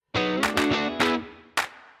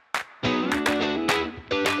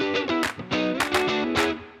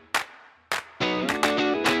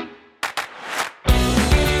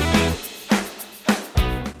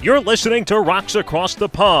You're listening to Rocks Across the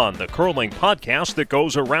Pond, the curling podcast that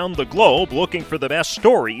goes around the globe looking for the best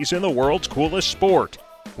stories in the world's coolest sport.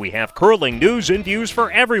 We have curling news and views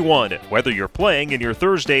for everyone, whether you're playing in your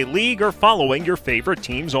Thursday league or following your favorite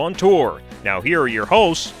teams on tour. Now here are your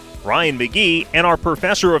hosts, Ryan McGee and our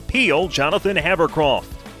Professor of Peel, Jonathan Havercroft.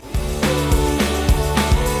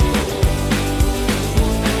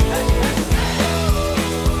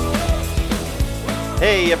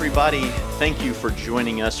 Hey everybody, thank you for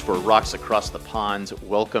joining us for Rocks Across the Pond.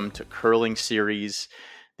 Welcome to Curling Series.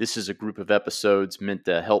 This is a group of episodes meant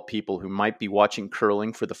to help people who might be watching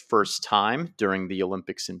curling for the first time during the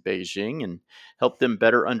Olympics in Beijing and help them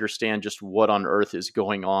better understand just what on earth is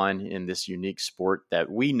going on in this unique sport that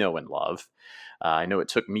we know and love. I know it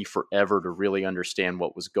took me forever to really understand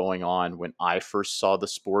what was going on when I first saw the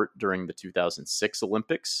sport during the 2006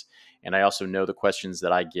 Olympics. And I also know the questions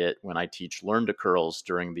that I get when I teach Learn to Curls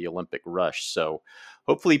during the Olympic rush. So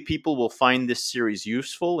hopefully people will find this series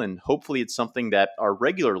useful, and hopefully it's something that our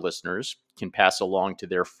regular listeners can pass along to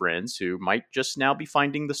their friends who might just now be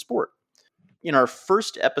finding the sport. In our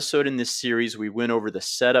first episode in this series, we went over the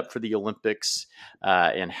setup for the Olympics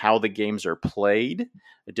and how the games are played.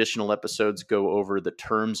 Additional episodes go over the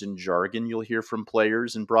terms and jargon you'll hear from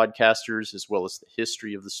players and broadcasters, as well as the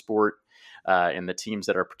history of the sport and the teams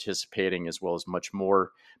that are participating, as well as much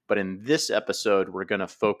more. But in this episode, we're going to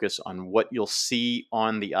focus on what you'll see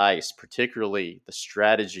on the ice, particularly the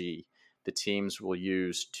strategy the teams will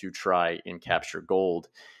use to try and capture gold.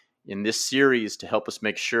 In this series, to help us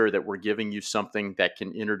make sure that we're giving you something that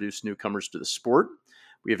can introduce newcomers to the sport,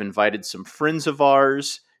 we have invited some friends of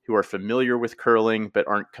ours who are familiar with curling but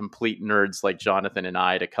aren't complete nerds like Jonathan and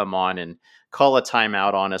I to come on and call a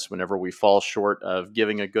timeout on us whenever we fall short of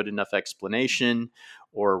giving a good enough explanation,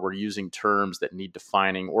 or we're using terms that need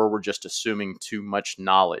defining, or we're just assuming too much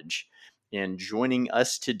knowledge. And joining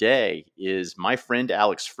us today is my friend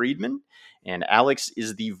Alex Friedman. And Alex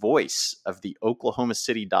is the voice of the Oklahoma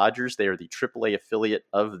City Dodgers. They are the AAA affiliate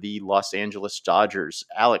of the Los Angeles Dodgers.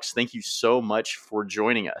 Alex, thank you so much for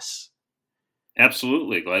joining us.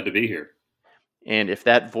 Absolutely. Glad to be here. And if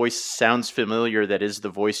that voice sounds familiar, that is the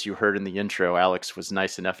voice you heard in the intro. Alex was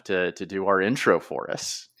nice enough to do our intro for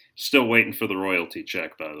us. Still waiting for the royalty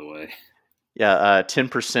check, by the way. Yeah,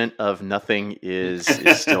 10% of nothing is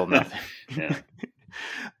still nothing. Yeah.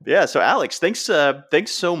 Yeah, so Alex, thanks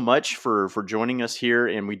so much for joining us here,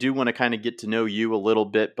 and we do want to kind of get to know you a little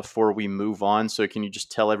bit before we move on. So can you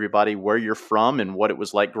just tell everybody where you're from and what it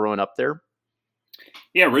was like growing up there?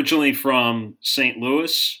 Yeah, originally from St.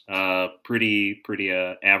 Louis, pretty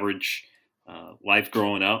average life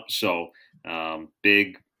growing up. So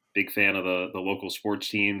big fan of the local sports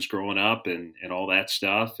teams growing up and all that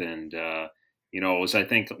stuff. And it was, I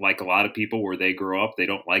think, like a lot of people where they grow up, they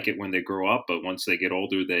don't like it when they grow up, but once they get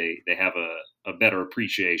older, they have a better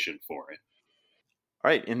appreciation for it. All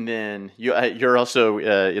right, and then you're also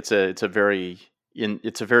it's a very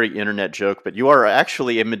internet joke, but you are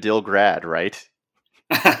actually a Medill grad, right?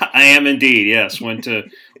 I am indeed. Yes, went to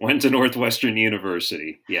Northwestern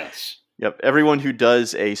University. Yes. Yep. Everyone who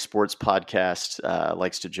does a sports podcast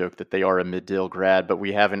likes to joke that they are a Medill grad, but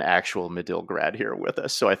we have an actual Medill grad here with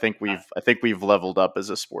us. So I think we've leveled up as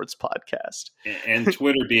a sports podcast. And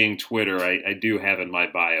Twitter being Twitter, I do have in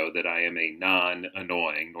my bio that I am a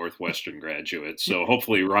non-annoying Northwestern graduate. So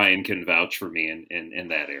hopefully Ryan can vouch for me in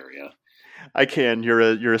that area. I can.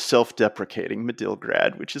 You're a self-deprecating Medill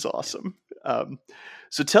grad, which is awesome.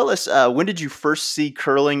 So tell us, when did you first see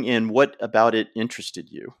curling, and what about it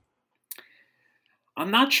interested you?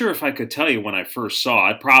 I'm not sure if I could tell you when I first saw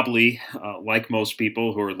it. Probably, like most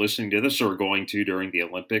people who are listening to this or going to during the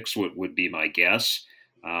Olympics would be my guess.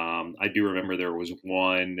 I do remember there was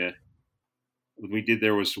one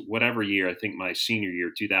there was whatever year, I think my senior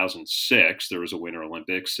year, 2006, there was a Winter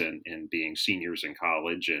Olympics and being seniors in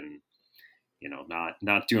college and,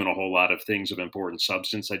 not doing a whole lot of things of important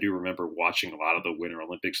substance. I do remember watching a lot of the Winter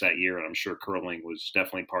Olympics that year, and I'm sure curling was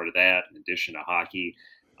definitely part of that in addition to hockey.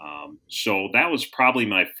 So that was probably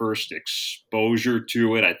my first exposure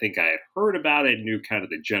to it. I think I had heard about it, knew kind of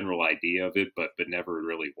the general idea of it, but never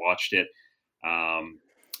really watched it.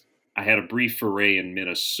 I had a brief foray in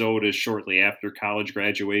Minnesota shortly after college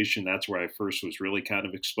graduation. That's where I first was really kind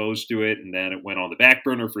of exposed to it. And then it went on the back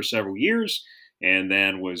burner for several years and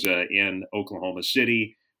then was in Oklahoma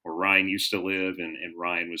City where Ryan used to live. And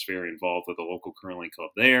Ryan was very involved with the local curling club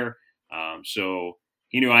there. So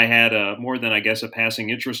he knew I had more than, I guess, a passing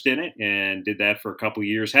interest in it and did that for a couple of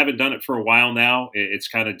years. Haven't done it for a while now. It's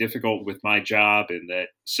kind of difficult with my job in that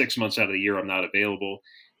 6 months out of the year I'm not available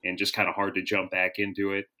and just kind of hard to jump back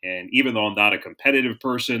into it. And even though I'm not a competitive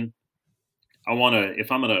person,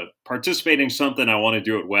 if I'm going to participate in something, I want to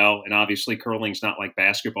do it well. And obviously curling's not like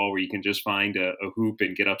basketball where you can just find a hoop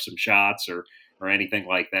and get up some shots or anything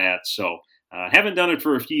like that. So haven't done it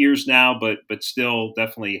for a few years now, but still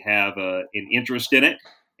definitely have an interest in it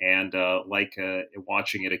and like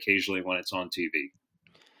watching it occasionally when it's on TV.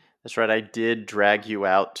 That's right. I did drag you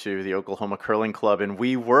out to the Oklahoma Curling Club, and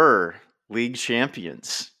we were league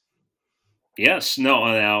champions. Yes,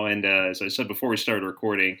 no, and as I said before we started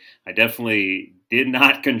recording, I definitely did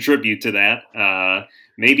not contribute to that.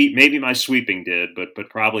 Maybe my sweeping did, but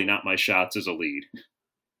probably not my shots as a lead.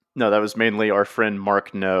 No, that was mainly our friend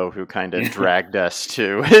Mark No who kind of dragged us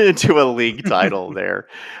to a league title there.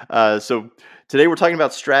 So today we're talking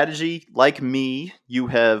about strategy. Like me, you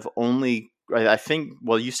have only, I think,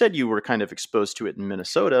 well, you said you were kind of exposed to it in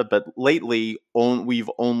Minnesota, but lately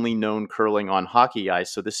we've only known curling on hockey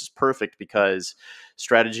ice. So this is perfect because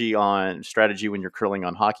strategy when you're curling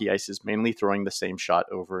on hockey ice is mainly throwing the same shot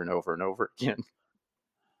over and over and over again.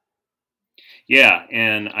 Yeah,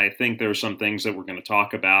 and I think there are some things that we're going to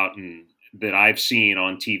talk about and that I've seen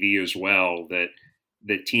on TV as well that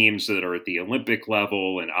teams that are at the Olympic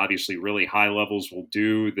level and obviously really high levels will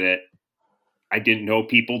do that I didn't know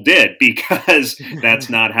people did because that's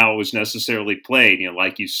not how it was necessarily played. You know,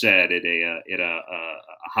 like you said, at a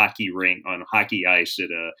hockey rink on hockey ice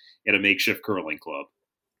at a makeshift curling club.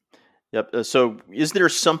 Yep. So is there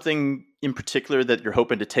something in particular that you're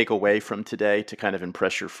hoping to take away from today to kind of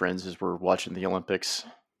impress your friends as we're watching the Olympics?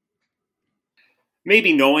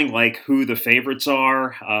 Maybe knowing like who the favorites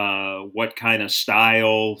are, what kind of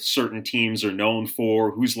style certain teams are known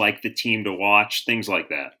for, who's like the team to watch, things like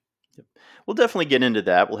that. Yep. We'll definitely get into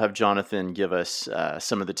that. We'll have Jonathan give us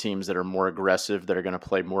some of the teams that are more aggressive, that are going to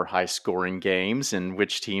play more high-scoring games, and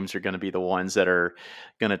which teams are going to be the ones that are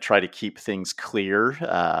going to try to keep things clear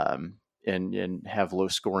and have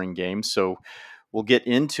low-scoring games. So we'll get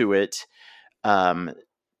into it.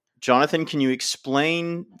 Jonathan, can you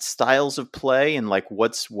explain styles of play and like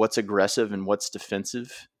what's aggressive and what's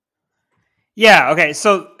defensive? Yeah. Okay.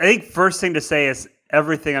 So I think first thing to say is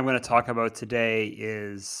everything I'm going to talk about today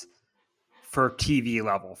is for TV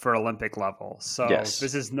level, for Olympic level. So Yes.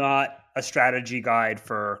 This is not a strategy guide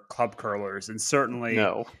for club curlers. And certainly,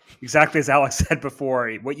 No. Exactly as Alex said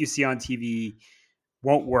before, what you see on TV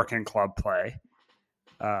won't work in club play.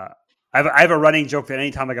 I have a running joke that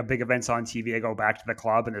anytime like a big event's on TV, I go back to the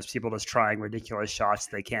club and there's people just trying ridiculous shots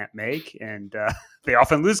they can't make. And they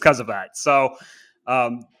often lose because of that. So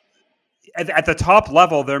at the top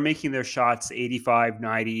level, they're making their shots 85,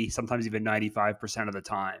 90, sometimes even 95% of the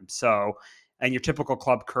time. So, and your typical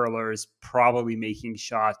club curler is probably making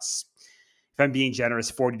shots, if I'm being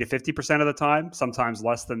generous, 40 to 50% of the time, sometimes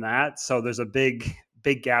less than that. So there's a big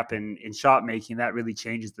gap in shot making that really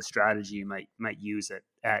changes the strategy you might use it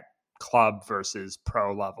at club versus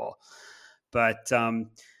pro level. But so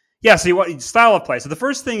you want style of play. So the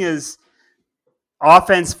first thing is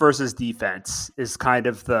offense versus defense is kind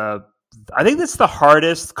of I think that's the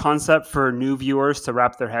hardest concept for new viewers to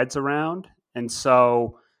wrap their heads around. And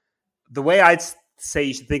so the way I'd say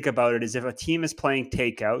you should think about it is if a team is playing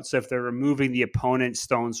takeout, so if they're removing the opponent's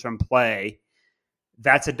stones from play,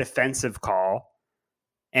 that's a defensive call.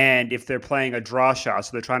 And if they're playing a draw shot,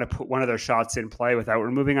 so they're trying to put one of their shots in play without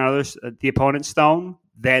removing the opponent's stone,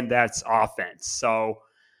 then that's offense. So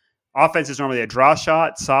offense is normally a draw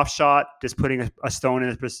shot, soft shot, just putting a stone in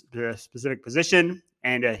a specific position,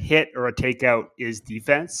 and a hit or a takeout is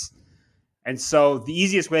defense. And so the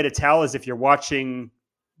easiest way to tell is if you're watching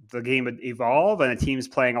the game evolve and a team's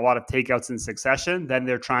playing a lot of takeouts in succession, then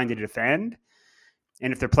they're trying to defend.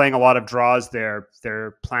 And if they're playing a lot of draws,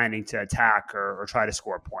 they're planning to attack or try to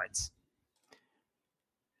score points.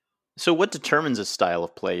 So what determines a style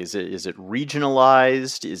of play? Is it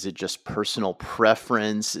regionalized? Is it just personal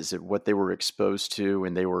preference? Is it what they were exposed to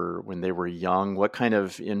when they were young? What kind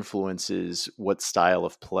of influences what style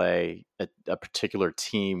of play a particular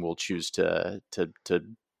team will choose to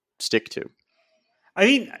stick to? I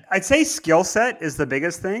mean, I'd say skill set is the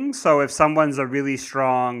biggest thing. So if someone's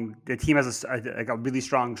the team has a really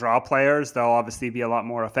strong draw players, they'll obviously be a lot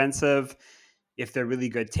more offensive. If they're really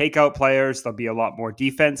good takeout players, they'll be a lot more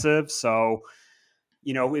defensive. So,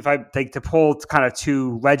 if I take to pull kind of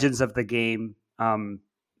two legends of the game,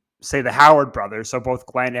 say the Howard brothers, so both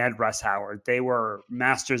Glenn and Russ Howard, they were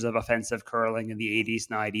masters of offensive curling in the 80s,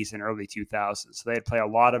 90s, and early 2000s. So they'd play a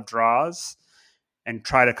lot of draws and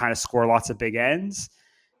try to kind of score lots of big ends.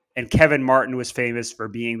 And Kevin Martin was famous for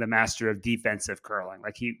being the master of defensive curling.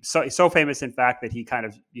 Like he's so famous, in fact, that he kind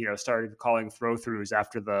of, started calling throw-throughs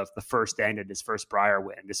after the first end in his first Brier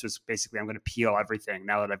win. This was basically, I'm going to peel everything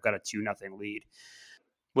now that I've got a 2-0 lead.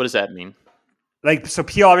 What does that mean? like, so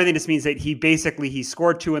peel everything just means that he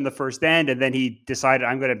scored 2 in the first end, and then he decided,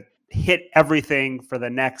 I'm going to hit everything for the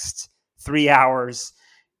next 3 hours,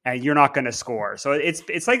 and you're not going to score. So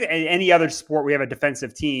it's like any other sport. We have a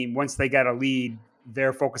defensive team. Once they get a lead,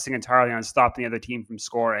 they're focusing entirely on stopping the other team from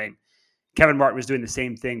scoring. Kevin Martin was doing the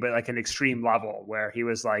same thing, but like an extreme level, where he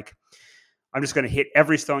was like, I'm just going to hit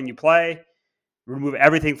every stone you play, remove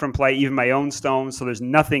everything from play, even my own stones, so there's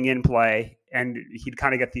nothing in play. And he'd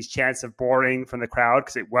kind of get these chants of boring from the crowd,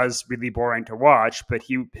 because it was really boring to watch, but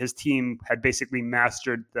his team had basically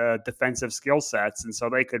mastered the defensive skill sets, and so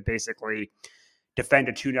they could basically defend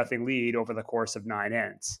a 2-0 lead over the course of 9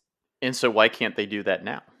 ends. And so why can't they do that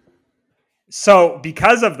now? So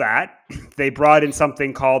because of that, they brought in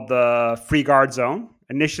something called the free guard zone.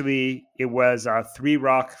 Initially, it was a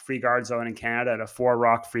 3-rock free guard zone in Canada and a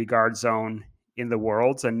 4-rock free guard zone in the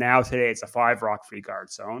world. And now today it's a 5-rock free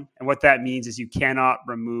guard zone. And what that means is you cannot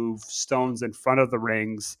remove stones in front of the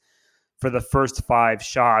rings for the first 5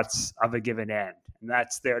 shots of a given end. And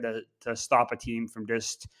that's there to stop a team from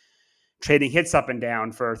just trading hits up and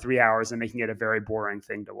down for 3 hours and making it a very boring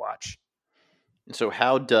thing to watch. So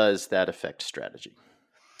how does that affect strategy?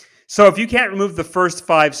 So if you can't remove the first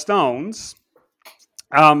 5 stones,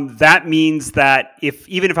 that means that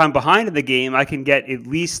even if I'm behind in the game, I can get at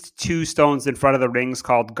least 2 stones in front of the rings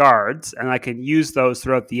called guards, and I can use those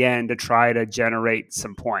throughout the end to try to generate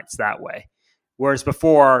some points that way. Whereas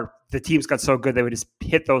before, the teams got so good, they would just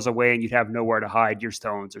hit those away and you'd have nowhere to hide your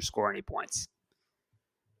stones or score any points.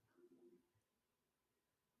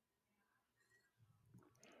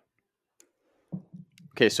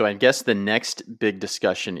 Okay, so I guess the next big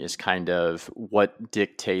discussion is kind of what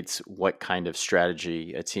dictates what kind of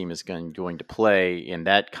strategy a team is going to play, and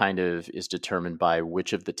that kind of is determined by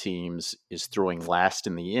which of the teams is throwing last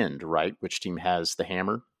in the end, right? Which team has the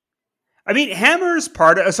hammer? I mean, hammer's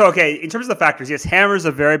part of... So, okay, in terms of the factors, yes, hammer's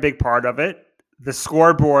a very big part of it. The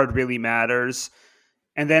scoreboard really matters.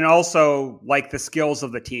 And then also, like, the skills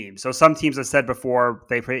of the team. So some teams, I said before,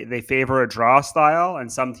 they favor a draw style,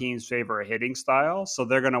 and some teams favor a hitting style. So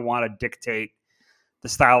they're going to want to dictate the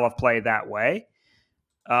style of play that way.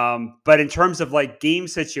 But in terms of, like, game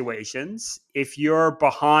situations, if you're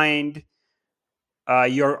behind,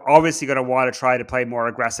 you're obviously going to want to try to play more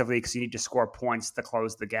aggressively because you need to score points to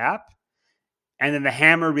close the gap. And then the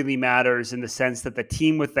hammer really matters in the sense that the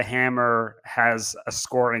team with the hammer has a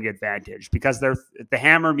scoring advantage, because the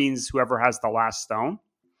hammer means whoever has the last stone,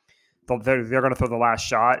 they're going to throw the last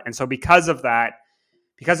shot. And so because of that,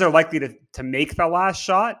 because they're likely to make the last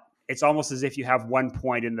shot, it's almost as if you have 1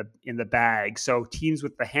 point in the bag. So teams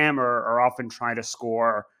with the hammer are often trying to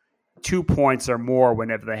score 2 points or more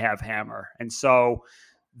whenever they have hammer. And so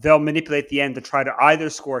they'll manipulate the end to try to either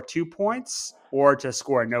score 2 points or to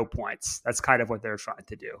score no points. That's kind of what they're trying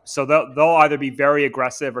to do. So they'll either be very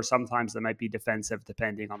aggressive or sometimes they might be defensive,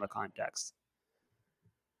 depending on the context.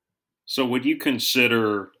 So would you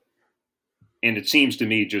consider, and it seems to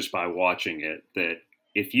me just by watching it, that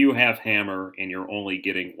if you have hammer and you're only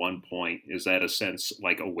getting 1 point, is that a sense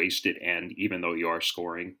like a wasted end, even though you are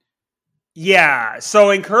scoring? Yeah.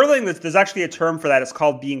 So in curling, there's actually a term for that. It's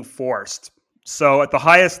called being forced. So at the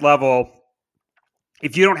highest level,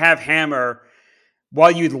 if you don't have hammer,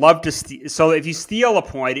 while you'd love to steal, so if you steal a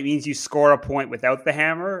point, it means you score a point without the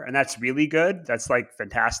hammer, and that's really good. That's like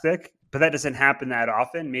fantastic. But that doesn't happen that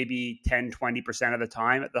often, maybe 10, 20% of the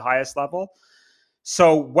time at the highest level.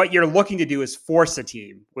 So what you're looking to do is force a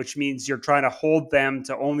team, which means you're trying to hold them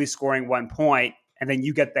to only scoring 1 point, and then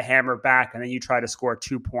you get the hammer back, and then you try to score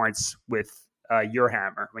 2 points with your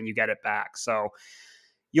hammer when you get it back. So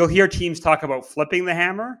you'll hear teams talk about flipping the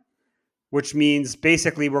hammer, which means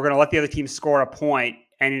basically we're going to let the other team score a point,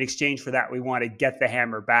 and in exchange for that, we want to get the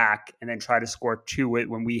hammer back and then try to score 2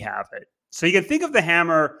 when we have it. So you can think of the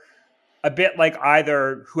hammer a bit like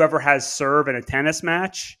either whoever has serve in a tennis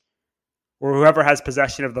match or whoever has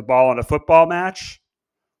possession of the ball in a football match.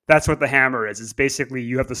 That's what the hammer is. It's basically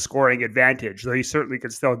you have the scoring advantage, though you certainly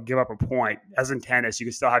can still give up a point. As in tennis, you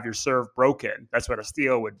can still have your serve broken. That's what a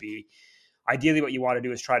steal would be. Ideally, what you want to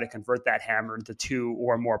do is try to convert that hammer into 2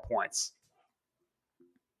 or more points.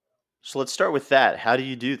 So let's start with that. How do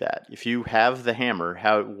you do that? If you have the hammer,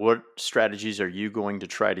 what strategies are you going to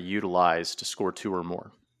try to utilize to score 2 or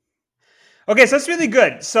more? Okay, so that's really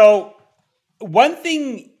good. So one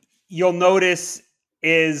thing you'll notice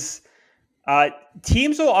is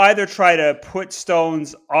teams will either try to put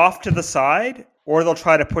stones off to the side or they'll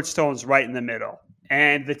try to put stones right in the middle.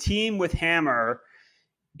 And the team with hammer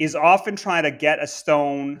is often trying to get a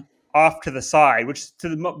stone off to the side, which to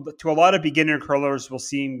a lot of beginner curlers will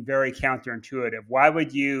seem very counterintuitive. Why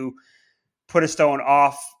would you put a stone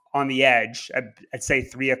off on the edge at say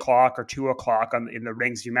 3 o'clock or 2 o'clock in the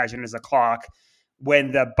rings, you imagine as a clock,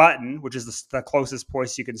 when the button, which is the closest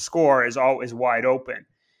place you can score, is always wide open.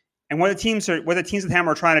 And what the teams with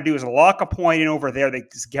hammer are trying to do is lock a point in over there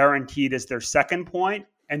that's guaranteed as their second point,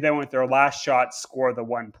 and then with their last shot, score the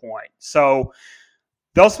 1 point. So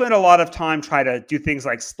they'll spend a lot of time trying to do things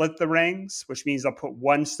like split the rings, which means they'll put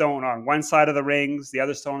one stone on one side of the rings, the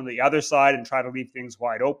other stone on the other side, and try to leave things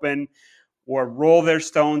wide open, or roll their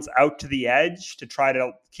stones out to the edge to try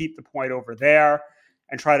to keep the point over there,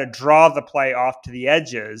 and try to draw the play off to the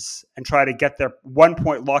edges and try to get their 1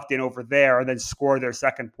 point locked in over there and then score their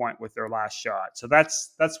second point with their last shot. So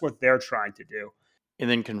that's what they're trying to do. And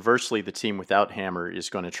then conversely, the team without hammer is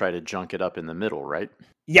going to try to junk it up in the middle, right?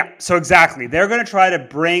 Yeah, so exactly. They're going to try to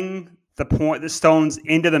bring the stones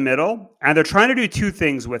into the middle, and they're trying to do two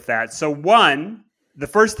things with that. So one, the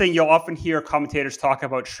first thing you'll often hear commentators talk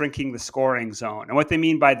about shrinking the scoring zone. And what they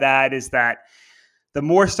mean by that is that the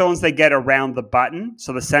more stones they get around the button,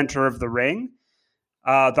 so the center of the ring,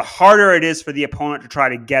 the harder it is for the opponent to try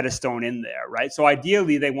to get a stone in there, right? So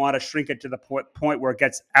ideally, they want to shrink it to the point where it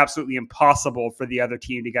gets absolutely impossible for the other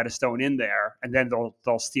team to get a stone in there, and then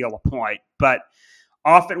they'll steal a point. But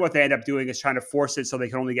often what they end up doing is trying to force it so they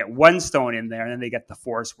can only get one stone in there, and then they get the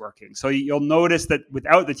force working. So you'll notice that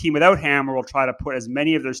the team without hammer will try to put as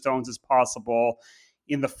many of their stones as possible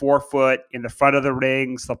in the forefoot, in the front of the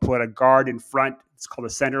rings. They'll put a guard in front. It's called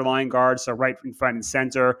a center line guard, so right in front and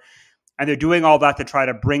center. And they're doing all that to try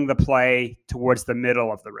to bring the play towards the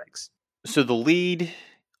middle of the rings. So the lead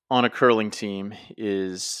on a curling team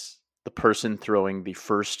is the person throwing the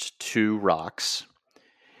first two rocks.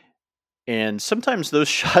 And sometimes those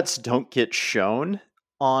shots don't get shown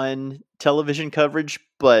on television coverage,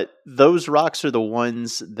 but those rocks are the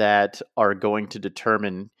ones that are going to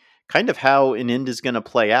determine kind of how an end is going to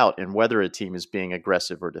play out and whether a team is being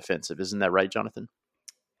aggressive or defensive. Isn't that right, Jonathan?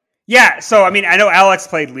 Yeah. So, I mean, I know Alex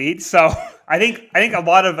played lead, so I think a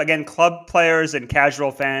lot of, again, club players and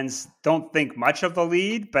casual fans don't think much of the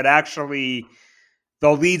lead, but actually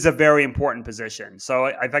the lead's a very important position. So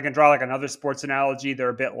if I can draw like another sports analogy, they're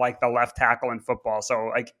a bit like the left tackle in football.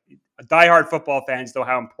 So like diehard football fans know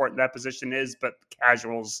how important that position is, but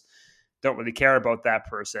casuals don't really care about that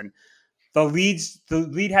person. The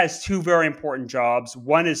lead has two very important jobs.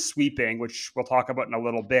 One is sweeping, which we'll talk about in a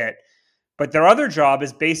little bit. But their other job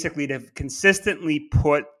is basically to consistently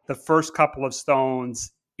put the first couple of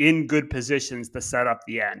stones in good positions to set up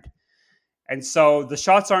the end. And so the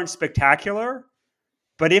shots aren't spectacular,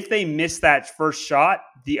 but if they miss that first shot,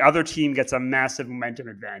 the other team gets a massive momentum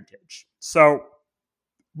advantage. So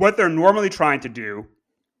what they're normally trying to do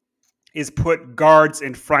is put guards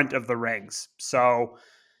in front of the rings. So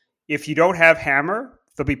if you don't have hammer,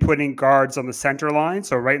 they'll be putting guards on the center line,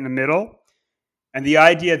 so right in the middle. And the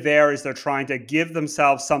idea there is they're trying to give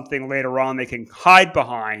themselves something later on they can hide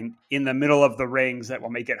behind in the middle of the rings that will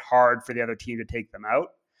make it hard for the other team to take them out.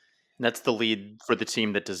 And that's the lead for the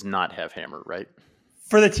team that does not have hammer, right?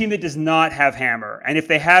 For the team that does not have hammer. And if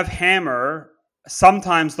they have hammer,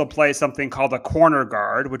 sometimes they'll play something called a corner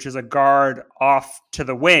guard, which is a guard off to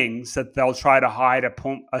the wings that they'll try to hide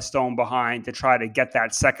a stone behind to try to get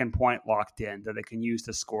that second point locked in that they can use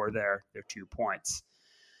to score their 2 points.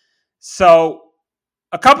 So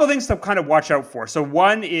a couple of things to kind of watch out for. So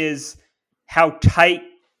one is how tight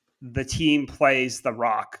the team plays the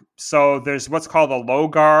rock. So there's what's called a low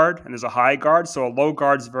guard and there's a high guard. So a low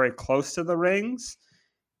guard is very close to the rings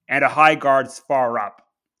and a high guard's far up.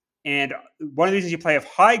 And one of the reasons you play a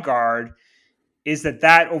high guard is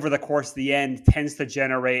that over the course of the end tends to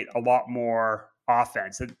generate a lot more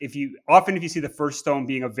offense. If you see the first stone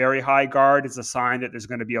being a very high guard, it's a sign that there's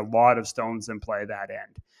going to be a lot of stones in play that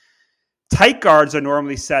end. Tight guards are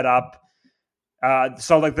normally set up.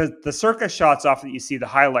 So like the circus shots often that you see, the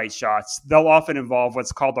highlight shots, they'll often involve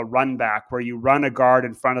what's called a run back, where you run a guard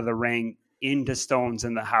in front of the ring into stones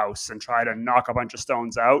in the house and try to knock a bunch of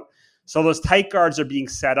stones out. So those tight guards are being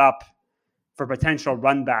set up for potential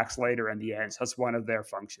run backs later in the end. So that's one of their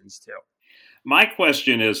functions too. My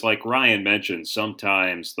question is, like Ryan mentioned,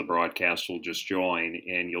 sometimes the broadcast will just join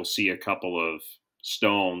and you'll see a couple of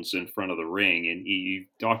stones in front of the ring. And you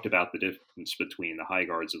talked about the difference between the high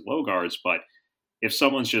guards and low guards, but if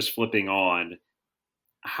someone's just flipping on,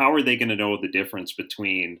 how are they going to know the difference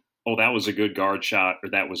between, oh, that was a good guard shot or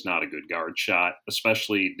that was not a good guard shot,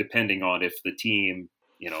 especially depending on if the team,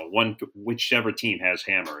 whichever team has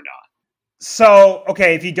hammer or not? So,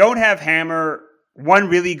 okay, if you don't have hammer, one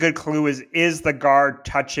really good clue is the guard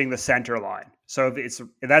touching the center line. So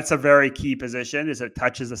that's a very key position, is it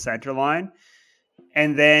touches the center line.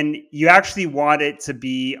 And then you actually want it to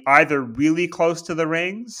be either really close to the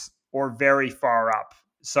rings or very far up.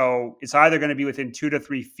 So it's either going to be within 2 to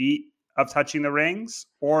 3 feet of touching the rings,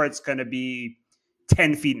 or it's going to be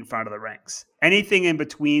 10 feet in front of the rings. Anything in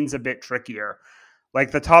between is a bit trickier.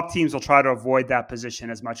 Like the top teams will try to avoid that position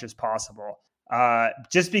as much as possible.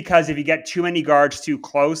 Just because if you get too many guards too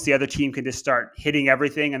close, the other team can just start hitting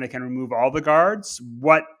everything and they can remove all the guards.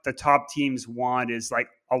 What the top teams want is like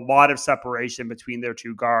a lot of separation between their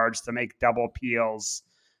two guards to make double peels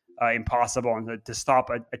impossible and to stop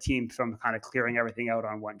a team from kind of clearing everything out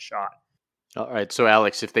on one shot. All right. So,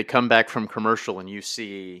 Alex, if they come back from commercial and you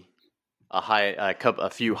see a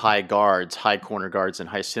few high guards, high corner guards, and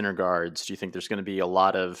high center guards, do you think there's going to be a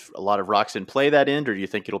lot of rocks in play that end, or do you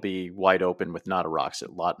think it'll be wide open with not a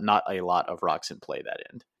lot of rocks in play that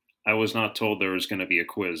end? I was not told there was going to be a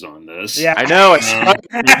quiz on this. Yeah, I know.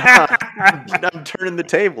 I'm turning the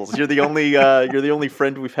tables. You're the only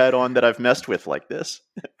friend we've had on that I've messed with like this.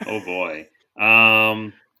 Oh boy.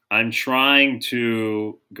 I'm trying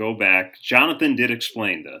to go back. Jonathan did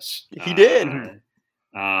explain this. He did.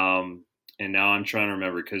 And now I'm trying to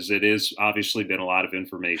remember because it is obviously been a lot of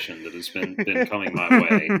information that has been coming my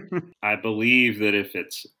way. I believe that if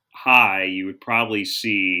it's high, you would probably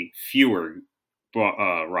see fewer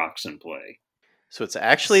rocks in play. So it's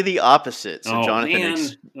actually the opposite. So Jonathan,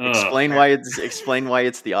 explain why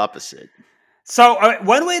it's the opposite. So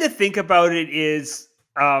one way to think about it is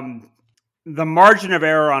the margin of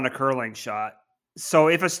error on a curling shot. So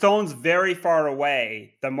if a stone's very far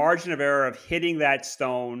away, the margin of error of hitting that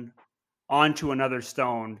stone onto another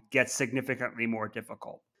stone gets significantly more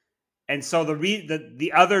difficult. And so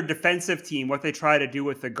the other defensive team, what they try to do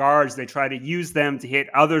with the guards, they try to use them to hit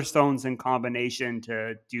other stones in combination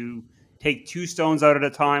to take 2 stones out at a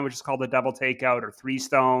time, which is called a double takeout, or 3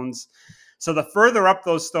 stones. So the further up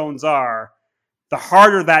those stones are, the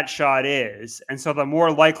harder that shot is. And so the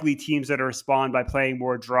more likely teams that respond by playing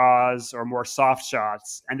more draws or more soft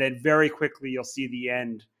shots. And then very quickly you'll see the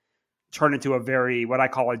end turn into what I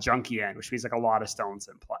call a junky end, which means like a lot of stones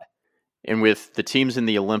in play. And with the teams in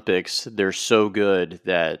the Olympics, they're so good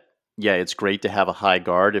that, yeah, it's great to have a high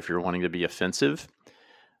guard if you're wanting to be offensive.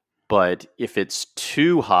 But if it's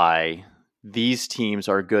too high, these teams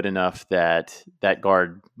are good enough that that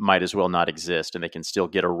guard might as well not exist, and they can still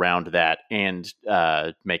get around that and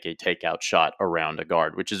make a takeout shot around a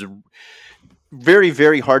guard, which is very,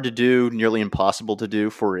 very hard to do, nearly impossible to do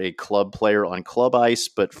for a club player on club ice,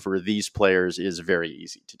 but for these players is very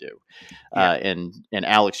easy to do. Yeah. And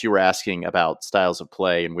Alex, you were asking about styles of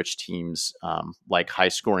play in which teams like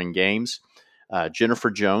high-scoring games. Jennifer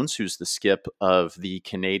Jones, who's the skip of the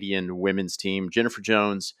Canadian women's team, Jennifer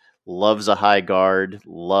Jones loves a high guard,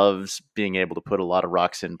 loves being able to put a lot of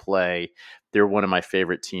rocks in play. They're one of my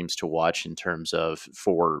favorite teams to watch in terms of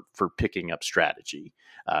for picking up strategy.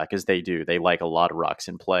 Because they like a lot of rocks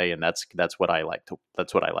in play, and that's what I like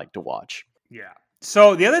to watch. Yeah.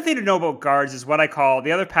 So the other thing to know about guards is what I call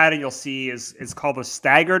the other pattern you'll see is called a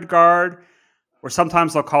staggered guard, or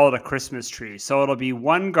sometimes they'll call it a Christmas tree. So it'll be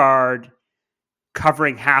one guard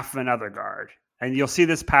covering half of another guard, and you'll see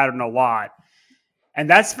this pattern a lot. And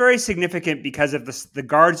that's very significant because if the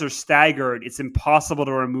guards are staggered, it's impossible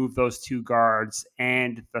to remove those 2 guards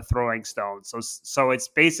and the throwing stone. So it's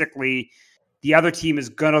basically the other team is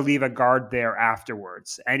going to leave a guard there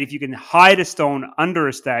afterwards. And if you can hide a stone under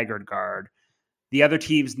a staggered guard, the other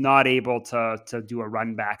team's not able to do a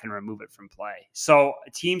run back and remove it from play. So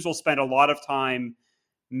teams will spend a lot of time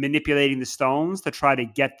manipulating the stones to try to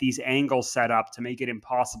get these angles set up to make it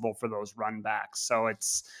impossible for those run backs. So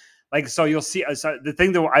it's like, so you'll see, so the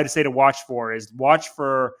thing that I'd say to watch for is watch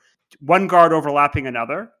for one guard overlapping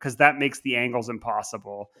another, because that makes the angles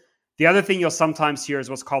impossible. The other thing you'll sometimes hear is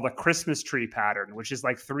what's called a Christmas tree pattern, which is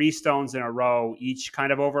like 3 stones in a row, each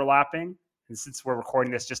kind of overlapping. And since we're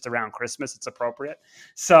recording this just around Christmas, it's appropriate.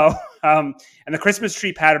 So, and the Christmas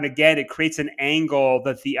tree pattern, again, it creates an angle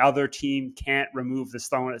that the other team can't remove the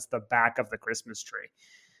stone. It's the back of the Christmas tree.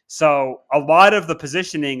 So a lot of the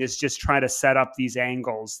positioning is just trying to set up these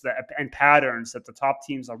angles and patterns that the top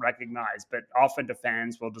teams will recognize, but often to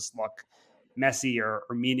fans will just look messy or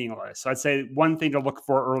meaningless. So I'd say one thing to look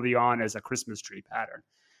for early on is a Christmas tree pattern.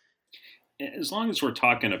 As long as we're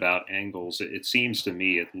talking about angles, it seems to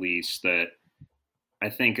me at least that I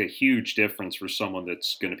think a huge difference for someone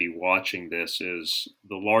that's going to be watching this is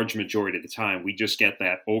the large majority of the time we just get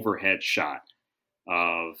that overhead shot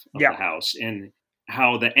of the house, and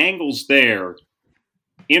how the angles there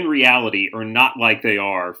in reality are not like they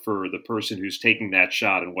are for the person who's taking that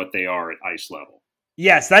shot and what they are at ice level.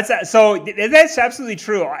 Yes, that's absolutely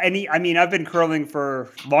true. I mean, I've been curling for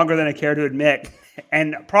longer than I care to admit.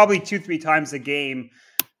 And probably 2-3 times a game,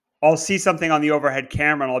 I'll see something on the overhead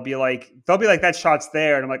camera and they'll be like, that shot's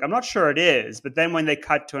there. And I'm like, I'm not sure it is. But then when they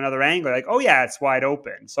cut to another angle, like, oh yeah, it's wide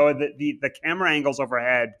open. So the camera angles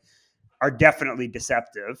overhead are definitely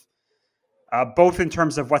deceptive, both in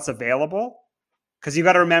terms of what's available. Because you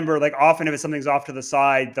got to remember, like often if something's off to the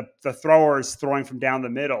side, the thrower is throwing from down the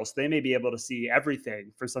middle. So they may be able to see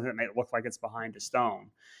everything for something that might look like it's behind a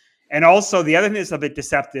stone. And also the other thing that's a bit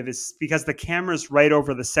deceptive is because the camera's right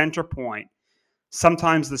over the center point.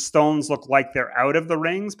 Sometimes the stones look like they're out of the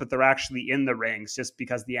rings, but they're actually in the rings just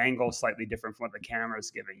because the angle is slightly different from what the camera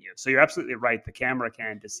is giving you. So you're absolutely right. The camera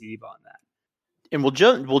can deceive on that. And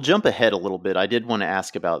we'll jump ahead a little bit. I did want to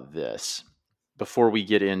ask about this before we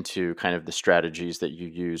get into kind of the strategies that you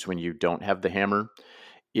use when you don't have the hammer.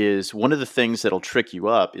 Is one of the things that'll trick you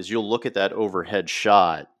up is you'll look at that overhead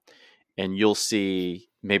shot and you'll see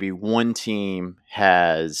maybe one team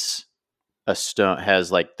has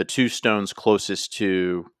like the two stones closest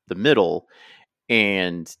to the middle,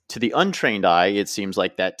 and to the untrained eye it seems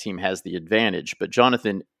like that team has the advantage. But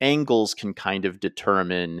Jonathan, angles can kind of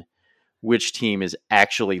determine which team is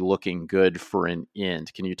actually looking good for an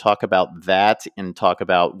end. Can you talk about that and talk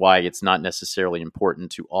about why it's not necessarily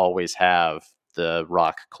important to always have the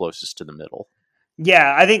rock closest to the middle?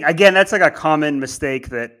 Yeah, I think again that's like a common mistake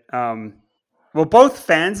that both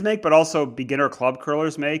fans make, but also beginner club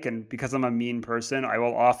curlers make. And because I'm a mean person, I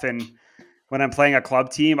will often, when I'm playing a club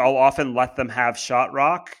team, I'll often let them have shot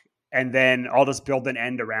rock, and then I'll just build an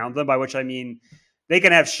end around them, by which I mean they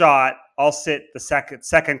can have shot. I'll sit the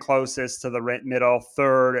second closest to the middle,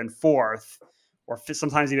 third and fourth, or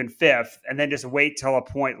sometimes even fifth, and then just wait till a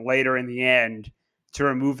point later in the end to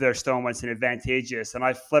remove their stone when it's advantageous. And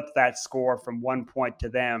I flip that score from 1 point to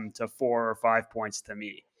them to 4 or 5 points to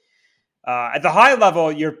me. At the high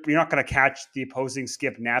level, you're not going to catch the opposing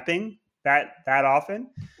skip napping that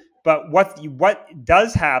often. But what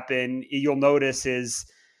does happen, you'll notice, is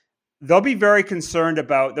they'll be very concerned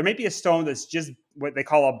about, there may be a stone that's just what they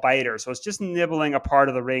call a biter. So it's just nibbling a part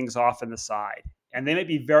of the rings off in the side. And they may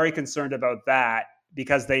be very concerned about that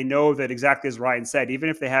because they know that, exactly as Ryan said, even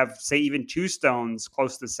if they have, say, even two stones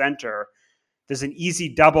close to the center, there's an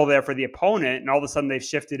easy double there for the opponent. And all of a sudden they've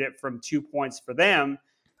shifted it from 2 points for them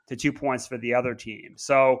to 2 points for the other team.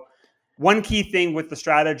 So one key thing with the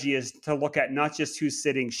strategy is to look at not just who's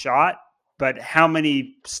sitting shot, but how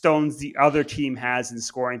many stones the other team has in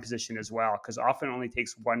scoring position as well. Because often it only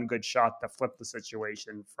takes one good shot to flip the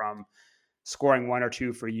situation from scoring 1 or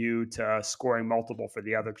 2 for you to scoring multiple for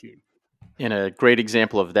the other team. And a great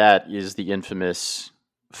example of that is the infamous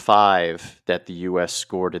 5 that the U.S.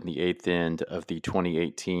 scored in the 8th end of the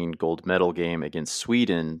 2018 gold medal game against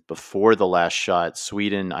Sweden. Before the last shot,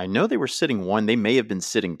 Sweden, I know they were sitting 1. They may have been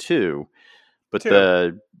sitting 2, but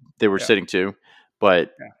they were sitting 2.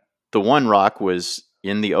 But the one rock was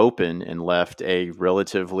in the open and left a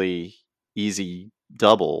relatively easy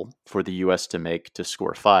double for the U.S. to make to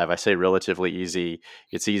score 5. I say relatively easy.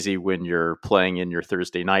 It's easy when you're playing in your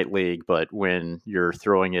Thursday night league, but when you're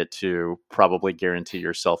throwing it to probably guarantee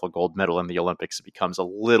yourself a gold medal in the Olympics, it becomes a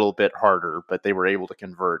little bit harder. But they were able to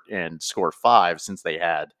convert and score 5 since they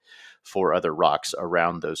had 4 other rocks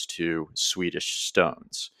around those 2 Swedish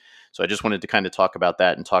stones. So I just wanted to kind of talk about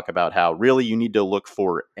that and talk about how really you need to look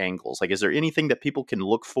for angles. Like, is there anything that people can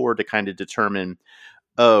look for to kind of determine,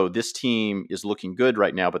 oh, this team is looking good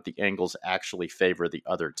right now, but the angles actually favor the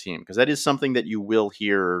other team? Because that is something that you will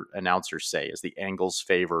hear announcers say, is the angles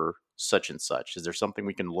favor such and such. Is there something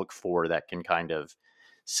we can look for that can kind of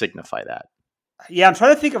signify that? Yeah, I'm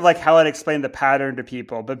trying to think of like how I'd explain the pattern to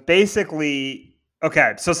people, but basically,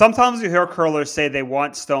 okay, so sometimes you hear curlers say they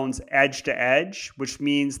want stones edge to edge, which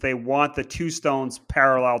means they want the 2 stones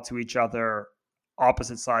parallel to each other,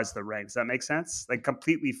 opposite sides of the ring. Does that make sense? Like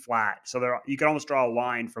completely flat. So you can almost draw a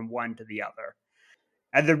line from one to the other.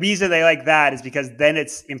 And the reason they like that is because then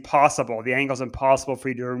it's impossible. The angle's impossible for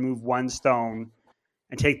you to remove one stone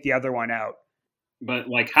and take the other one out. But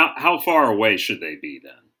like how far away should they be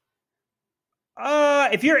then?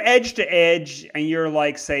 If you're edge to edge and you're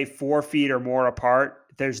like, say, 4 feet or more apart,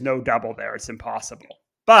 there's no double there. It's impossible.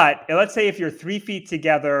 But let's say if you're 3 feet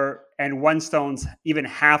together and one stone's even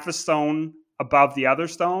half a stone above the other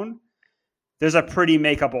stone, there's a pretty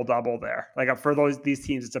makeable double there. Like for these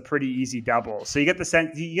teams, it's a pretty easy double. So you get the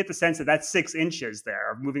sense that that's 6 inches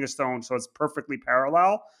there of moving a stone, so it's perfectly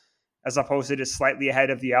parallel, as opposed to just slightly ahead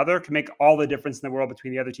of the other, can make all the difference in the world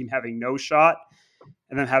between the other team having no shot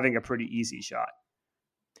and then having a pretty easy shot.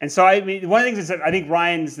 And so, I mean, one of the things that I think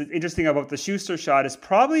Ryan's interesting about the Schuster shot is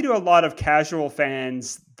probably to a lot of casual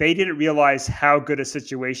fans, they didn't realize how good a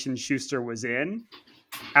situation Schuster was in.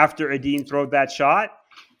 after Adine throwed that shot.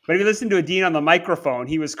 But if you listen to Adine on the microphone,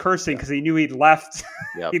 he was cursing because he knew he'd left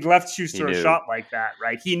he'd left Schuster a shot like that,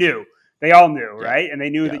 right? He knew. They all knew, right? And they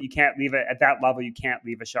knew that you can't leave it at that level. You can't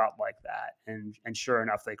leave a shot like that. And sure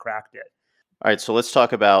enough, they cracked it. All right, so let's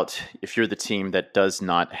talk about if you're the team that does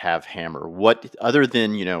not have hammer. What, other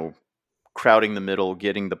than, crowding the middle,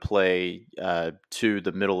 getting the play to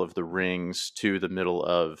the middle of the rings, to the middle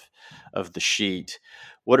of the sheet,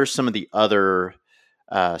 what are some of the other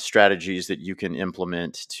strategies that you can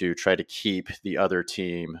implement to try to keep the other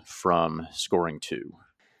team from scoring two?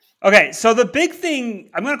 Okay, so the big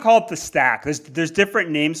thing, I'm going to call it the stack. There's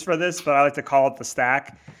different names for this, but I like to call it the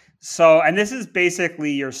stack. So, and this is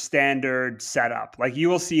basically your standard setup. Like you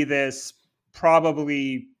will see this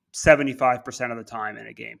probably 75% of the time in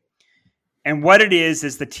a game. And what it is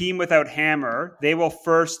the team without hammer, they will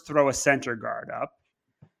first throw a center guard up.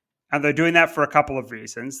 And they're doing that for a couple of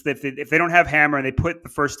reasons. If they don't have hammer and they put the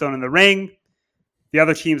first stone in the ring, the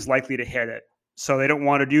other team's likely to hit it. So they don't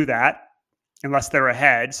want to do that unless they're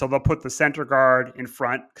ahead. So they'll put the center guard in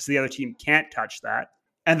front because the other team can't touch that.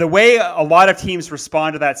 And the way a lot of teams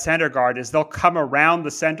respond to that center guard is they'll come around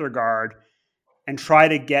the center guard and try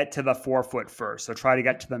to get to the 4-foot first. So try to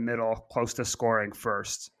get to the middle, close to scoring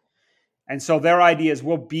first. And so their idea is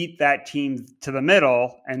we'll beat that team to the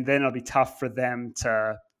middle, and then it'll be tough for them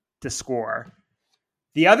to score.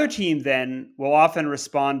 The other team then will often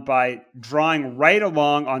respond by drawing right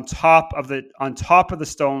along on top of the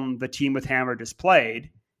stone the team with hammer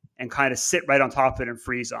displayed and kind of sit right on top of it and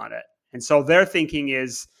freeze on it. And so their thinking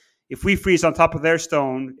is if we freeze on top of their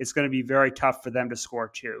stone, it's going to be very tough for them to score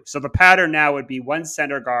too. So the pattern now would be one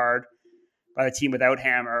center guard by the team without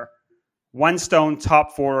hammer, one stone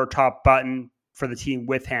top four or top button for the team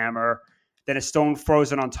with hammer, then a stone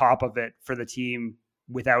frozen on top of it for the team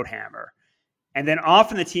without hammer. And then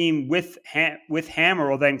often the team with hammer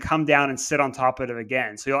will then come down and sit on top of it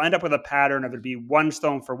again. So you'll end up with a pattern of it be one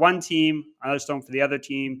stone for one team, another stone for the other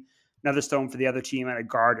team, another stone for the other team, and a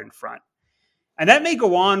guard in front. And that may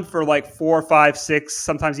go on for like 4, 5, 6,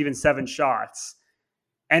 sometimes even 7 shots.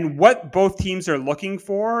 And what both teams are looking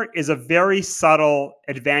for is a very subtle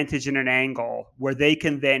advantage in an angle where they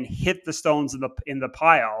can then hit the stones in the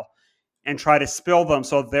pile and try to spill them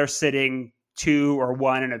so they're sitting 2 or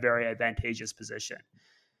 1 in a very advantageous position.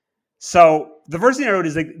 So the first thing I wrote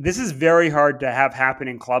is like this is very hard to have happen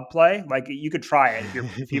in club play. Like you could try it if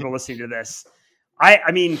you're people listening to this.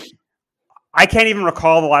 I mean, I can't even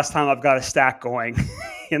recall the last time I've got a stack going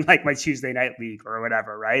in like my Tuesday night league or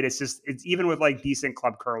whatever, right? It's even with like decent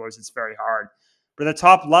club curlers, it's very hard. But at the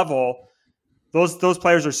top level, those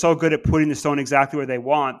players are so good at putting the stone exactly where they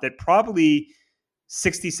want that probably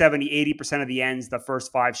 60, 70, 80% of the ends, the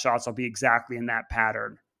first 5 shots will be exactly in that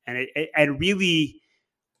pattern. And really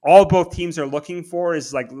all both teams are looking for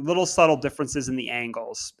is like little subtle differences in the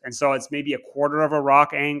angles. And so it's maybe a quarter of a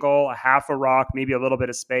rock angle, a half a rock, maybe a little bit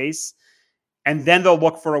of space. And then they'll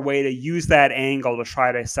look for a way to use that angle to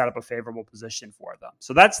try to set up a favorable position for them.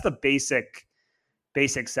 So that's the basic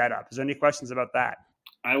setup. Is there any questions about that?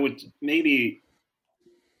 I would maybe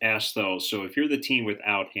ask, though, so if you're the team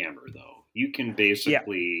without hammer, though, you can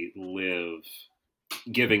basically live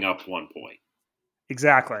giving up 1 point.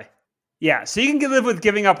 Exactly. Yeah, so you can live with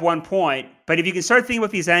giving up 1 point, but if you can start thinking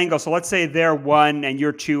with these angles, so let's say they're 1 and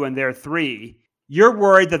you're 2 and they're 3, you're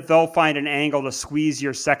worried that they'll find an angle to squeeze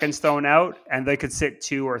your second stone out, and they could sit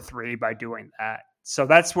 2 or 3 by doing that. So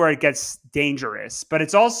that's where it gets dangerous, but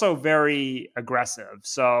it's also very aggressive.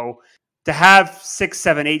 So to have 6,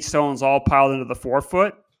 7, 8 stones all piled into the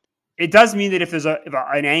 4-foot, it does mean that if there's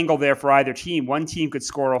an angle there for either team, one team could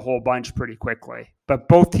score a whole bunch pretty quickly. But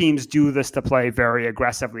both teams do this to play very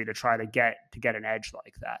aggressively to try to get an edge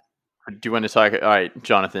like that. Do you want to talk? All right,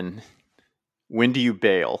 Jonathan. When do you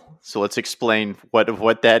bail? So let's explain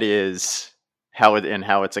what that is, how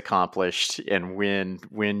it's accomplished, and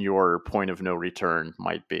when your point of no return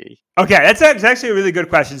might be. Okay, that's actually a really good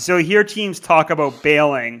question. So here teams talk about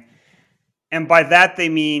bailing, and by that they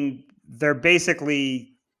mean they're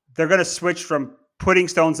going to switch from putting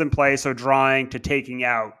stones in play, so drawing, to taking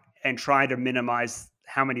out and trying to minimize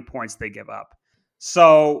how many points they give up.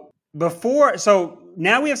 So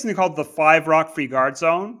now we have something called the 5 rock free guard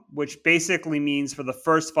zone, which basically means for the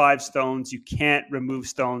first 5 stones, you can't remove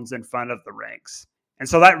stones in front of the rings. And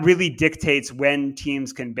so that really dictates when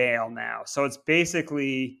teams can bail now. So it's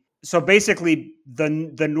basically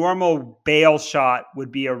the normal bail shot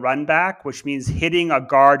would be a run back, which means hitting a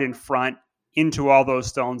guard in front into all those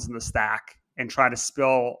stones in the stack and try to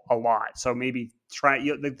spill a lot. So maybe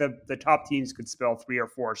the top teams could spill 3 or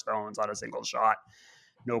 4 stones on a single shot.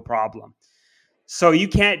 No problem. So you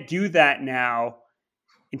can't do that now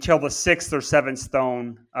until the 6th or 7th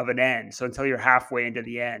stone of an end. So until you're halfway into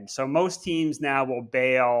the end. So most teams now will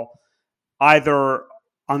bail either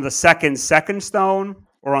on the second stone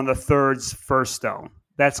or on the third's first stone.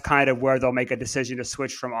 That's kind of where they'll make a decision to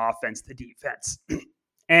switch from offense to defense.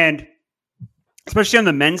 And especially on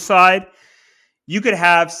the men's side, you could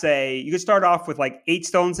start off with like 8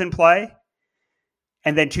 stones in play.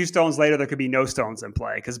 And then 2 stones later, there could be no stones in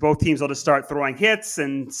play because both teams will just start throwing hits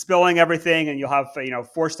and spilling everything. And you'll have,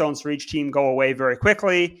 4 stones for each team go away very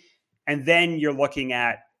quickly. And then you're looking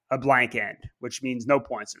at a blank end, which means no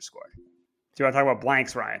points are scored. Do you want to talk about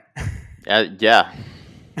blanks, Ryan? Yeah.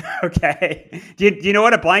 Okay. Do you know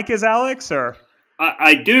what a blank is, Alex? Or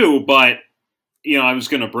I do, but I was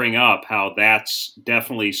going to bring up how that's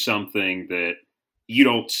definitely something that you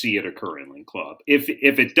don't see at a curling club. If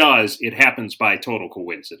it does, it happens by total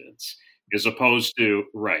coincidence, as opposed to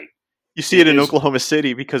right. You see it in Oklahoma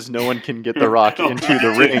City because no one can get the rock into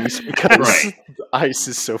the rings because the ice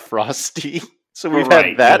is so frosty. So we've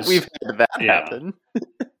had that. We've had that happen.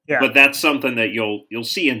 Yeah. But that's something that you'll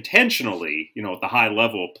see intentionally, at the high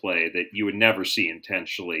level of play that you would never see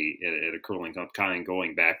intentionally at a curling club. Kind of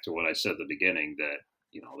going back to what I said at the beginning, that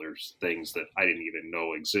there's things that I didn't even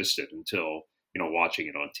know existed until watching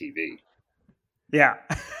it on TV. Yeah.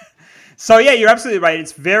 So yeah, you're absolutely right.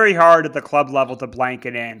 It's very hard at the club level to blank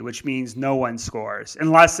an end, which means no one scores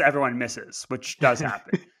unless everyone misses, which does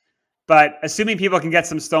happen. But assuming people can get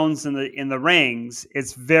some stones in the rings,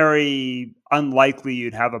 it's very unlikely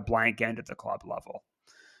you'd have a blank end at the club level.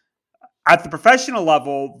 At the professional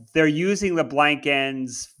level, they're using the blank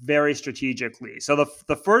ends very strategically. So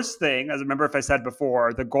the first thing, as I remember if I said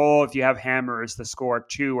before, the goal if you have hammer is to score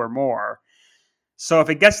 2 or more. So if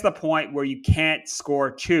it gets to the point where you can't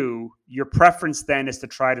score 2, your preference then is to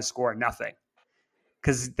try to score nothing.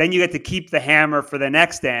 Because then you get to keep the hammer for the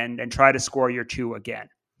next end and try to score your 2 again.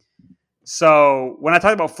 So when I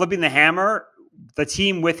talk about flipping the hammer, the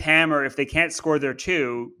team with hammer, if they can't score their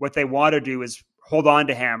 2, what they want to do is hold on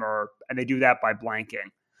to hammer, and they do that by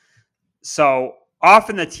blanking. So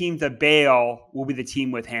often the team to bail will be the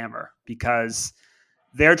team with hammer because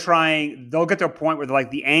they'll get to a point where they're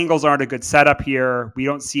like, the angles aren't a good setup here. We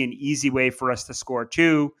don't see an easy way for us to score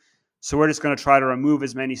 2. So we're just going to try to remove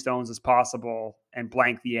as many stones as possible and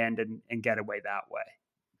blank the end and get away that way.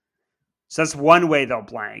 So that's one way they'll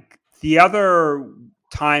blank. The other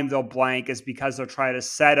time they'll blank is because they'll try to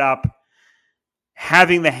set up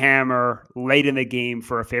having the hammer late in the game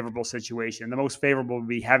for a favorable situation. The most favorable would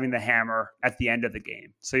be having the hammer at the end of the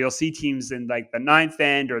game. So you'll see teams in like the 9th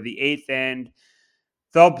end or the 8th end,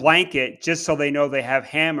 they'll blank it just so they know they have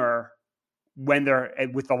hammer when they're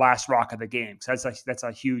with the last rock of the game. So that's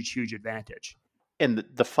a huge, huge advantage. And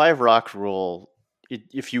the 5 rock rule,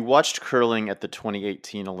 if you watched curling at the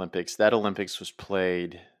 2018 Olympics, that Olympics was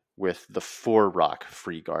played with the 4 rock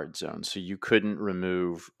free guard zone. So you couldn't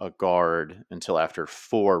remove a guard until after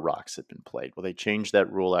 4 rocks had been played. Well, they changed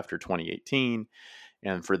that rule after 2018.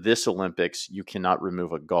 And for this Olympics, you cannot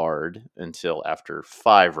remove a guard until after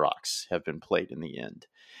 5 rocks have been played in the end.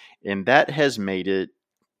 And that has made it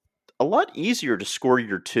a lot easier to score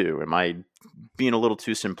your 2. Am I being a little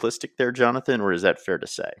too simplistic there, Jonathan, or is that fair to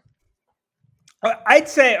say? I'd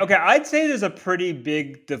say there's a pretty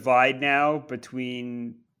big divide now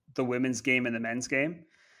between the women's game and the men's game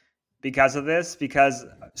because of this.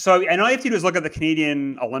 So all you have to do is look at the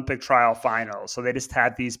Canadian Olympic trial finals. So they just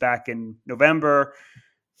had these back in November.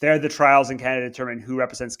 They're the trials in Canada to determine who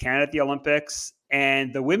represents Canada at the Olympics.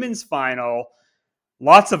 And the women's final,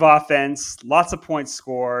 lots of offense, lots of points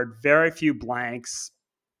scored, very few blanks,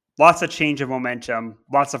 lots of change of momentum,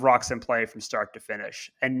 lots of rocks in play from start to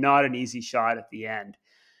finish, and not an easy shot at the end.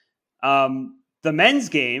 The men's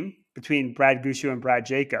game between Brad Gushue and Brad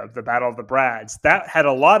Jacob, the Battle of the Brads, that had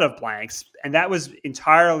a lot of blanks, and that was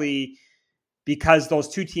entirely because those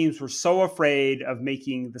two teams were so afraid of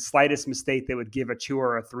making the slightest mistake they would give a 2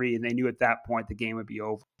 or a 3, and they knew at that point the game would be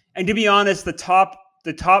over. And to be honest, the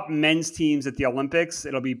top men's teams at the Olympics,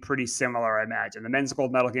 it'll be pretty similar, I imagine. The men's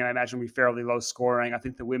gold medal game, I imagine, will be fairly low scoring. I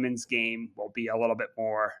think the women's game will be a little bit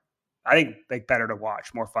more, I think, like better to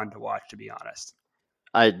watch, more fun to watch, to be honest.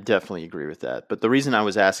 I definitely agree with that. But the reason I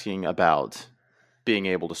was asking about being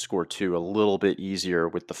able to score 2 a little bit easier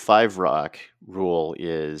with the 5 rock rule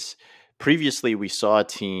is previously we saw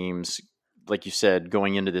teams, like you said,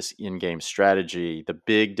 going into this in-game strategy. The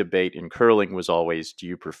big debate in curling was always, do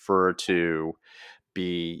you prefer to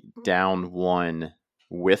be down 1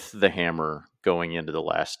 with the hammer going into the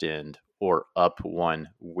last end or up 1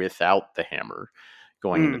 without the hammer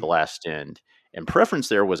going into the last end? And preference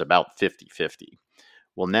there was about 50-50.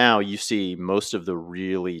 Well, now you see most of the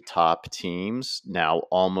really top teams now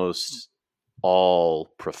almost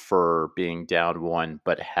all prefer being down one,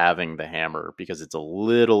 but having the hammer because it's a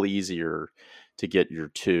little easier to get your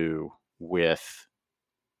two with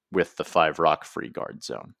the 5 rock free guard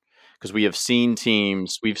zone. Because we've seen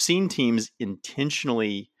teams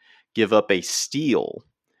intentionally give up a steal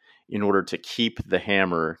in order to keep the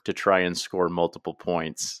hammer to try and score multiple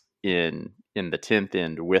points in the 10th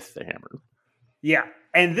end with the hammer. Yeah.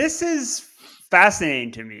 And this is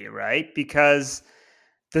fascinating to me, right? Because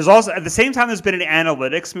there's also, at the same time, there's been an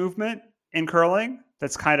analytics movement in curling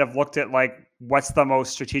that's kind of looked at like what's the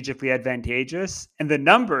most strategically advantageous. And the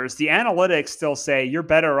numbers, the analytics still say you're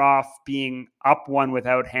better off being up one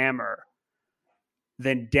without hammer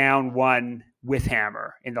than down one with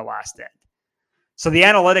hammer in the last end. So the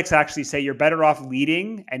analytics actually say you're better off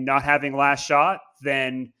leading and not having last shot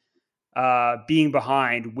than being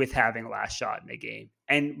behind with having last shot in a game.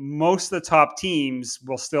 And most of the top teams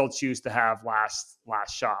will still choose to have last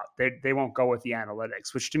shot. They won't go with the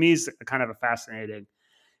analytics, which to me is kind of a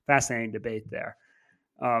fascinating debate there.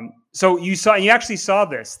 So you actually saw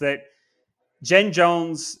this, that Jen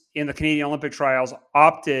Jones in the Canadian Olympic trials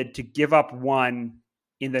opted to give up one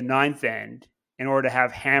in the 9th end in order to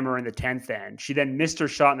have hammer in the 10th end. She then missed her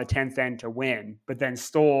shot in the 10th end to win, but then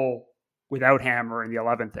stole without hammer in the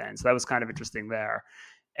 11th end. So that was kind of interesting there.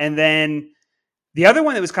 And then the other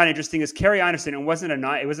one that was kind of interesting is Carrie Anderson. It wasn't a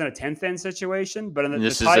 10th end situation, but in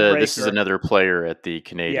this is another player at the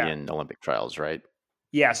Canadian Olympic trials, right?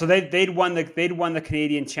 Yeah, so they'd won the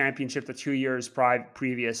Canadian championship the 2 years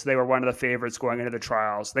previous. They were one of the favorites going into the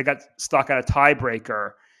trials. They got stuck at a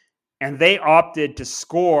tiebreaker, and they opted to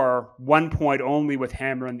score 1 point only with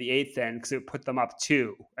hammer in the 8th end because it put them up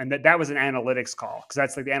 2. And that was an analytics call, because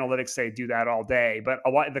that's like the analytics say do that all day. But a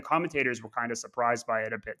lot of the commentators were kind of surprised by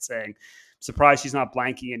it a bit, saying, surprised she's not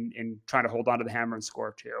blanking and trying to hold on to the hammer and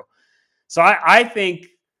score 2. So I think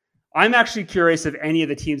I'm actually curious if any of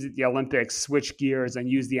the teams at the Olympics switch gears and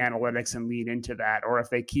use the analytics and lean into that, or if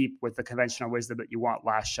they keep with the conventional wisdom that you want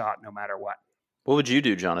last shot no matter what. What would you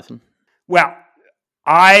do, Jonathan? Well,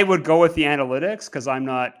 I would go with the analytics because I'm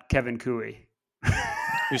not Kevin Cooey.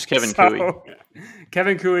 Who's Kevin Cooey?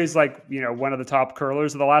 Kevin Cooey is like, one of the top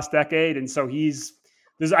curlers of the last decade. And so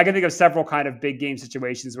I can think of several kind of big game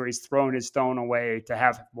situations where he's thrown his stone away to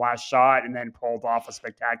have last shot and then pulled off a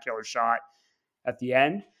spectacular shot at the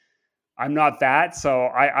end. I'm not that. So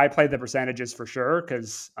I play the percentages for sure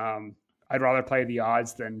because I'd rather play the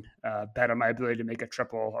odds than bet on my ability to make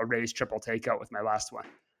a raised triple takeout with my last one.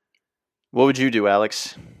 What would you do,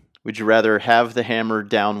 Alex? Would you rather have the hammer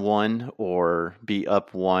down 1 or be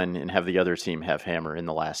up 1 and have the other team have hammer in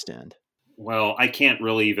the last end? Well, I can't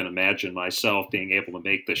really even imagine myself being able to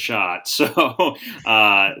make the shot. So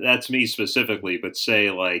that's me specifically. But say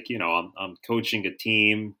I'm coaching a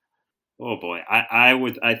team. Oh boy,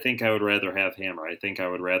 I think I would rather have hammer. I think I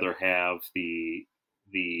would rather have the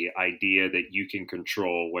idea that you can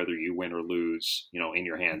control whether you win or lose, in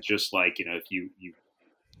your hands. Just like,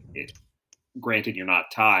 if granted you're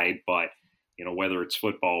not tied, but whether it's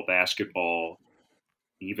football, basketball,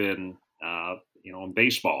 even in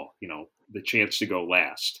baseball, the chance to go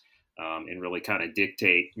last and really kind of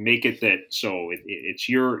make it that so it's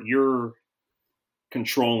you're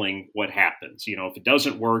controlling what happens. If it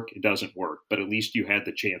doesn't work, it doesn't work, but at least you had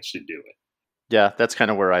the chance to do it. Yeah, that's kind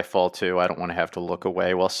of where I fall too. I don't want to have to look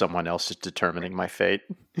away while someone else is determining my fate.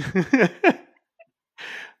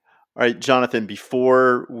 All right, Jonathan,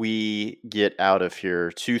 before we get out of here,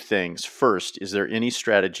 2 things. First, is there any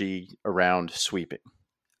strategy around sweeping?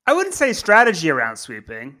 I wouldn't say strategy around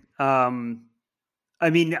sweeping.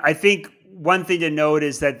 I think one thing to note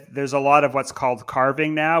is that there's a lot of what's called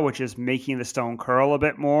carving now, which is making the stone curl a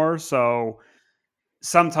bit more. So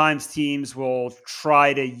sometimes teams will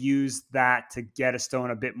try to use that to get a stone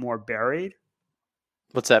a bit more buried.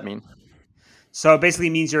 What's that mean? So it basically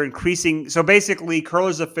means you're increasing. So basically,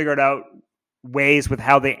 curlers have figured out ways with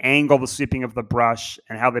how they angle the sweeping of the brush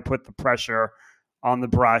and how they put the pressure on the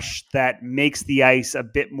brush that makes the ice a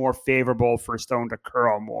bit more favorable for a stone to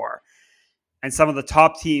curl more. And some of the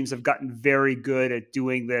top teams have gotten very good at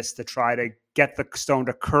doing this to try to get the stone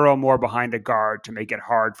to curl more behind a guard to make it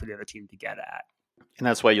hard for the other team to get at. And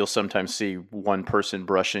that's why you'll sometimes see one person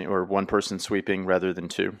brushing or one person sweeping rather than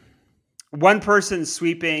 2. One person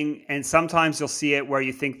sweeping, and sometimes you'll see it where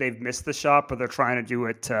you think they've missed the shot, but they're trying to do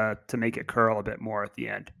it to make it curl a bit more at the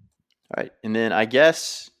end. All right. And then I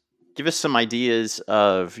guess give us some ideas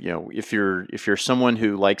of, if you're someone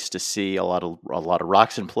who likes to see a lot of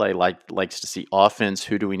rocks in play, likes to see offense,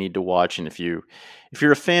 who do we need to watch? And if you're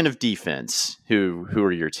a fan of defense, who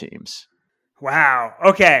are your teams? Wow.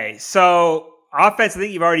 Okay. So offense, I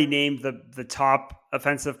think you've already named the top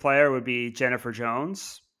offensive player would be Jennifer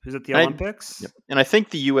Jones, who's at the Olympics. Yep. And I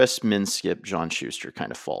think the U.S. men's skip, John Schuster,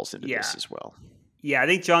 kind of falls into Yeah. this as well. Yeah, I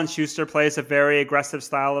think John Schuster plays a very aggressive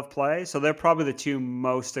style of play. So they're probably the two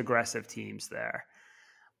most aggressive teams there.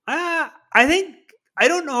 I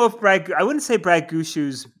don't know if I wouldn't say Brad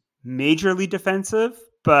Gushu's majorly defensive,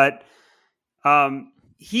 but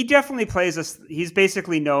he definitely he's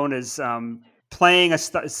basically known as playing a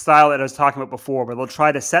style that I was talking about before, where they'll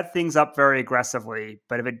try to set things up very aggressively,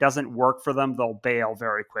 but if it doesn't work for them, they'll bail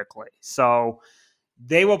very quickly. So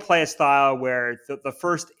they will play a style where the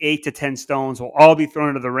first 8 to 10 stones will all be thrown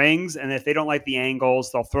into the rings. And if they don't like the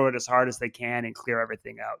angles, they'll throw it as hard as they can and clear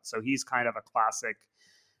everything out. So he's kind of a classic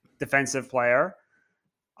defensive player.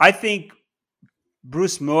 I think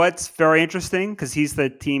Bruce Mouat's very interesting because he's the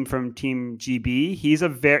team from Team GB.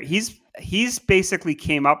 He's basically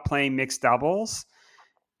came up playing mixed doubles,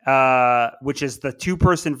 which is the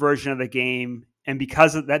 2-person version of the game. And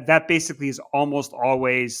because of that basically is almost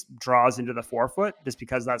always draws into the forefoot, just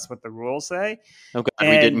because that's what the rules say. Okay, and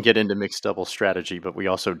we didn't get into mixed double strategy, but we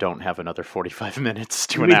also don't have another 45 minutes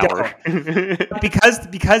to an hour.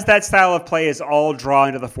 because that style of play is all draw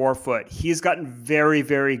into the forefoot. He's gotten very,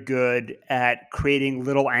 very good at creating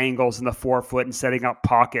little angles in the forefoot and setting up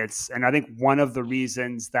pockets. And I think one of the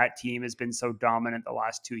reasons that team has been so dominant the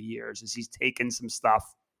last 2 years is he's taken some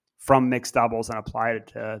stuff from mixed doubles and applied it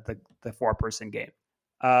to the 4-person game.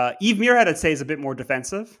 Eve Muirhead, I'd say, is a bit more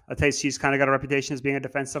defensive. I'd say she's kind of got a reputation as being a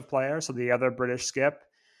defensive player. So the other British skip.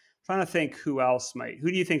 I'm trying to think who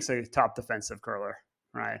do you think's a top defensive curler?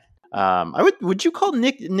 Right. Would you call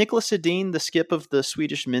Nicholas Edin, the skip of the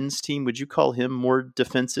Swedish men's team, would you call him more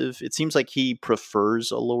defensive? It seems like he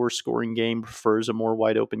prefers a lower scoring game, prefers a more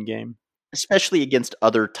wide open game, especially against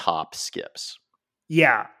other top skips.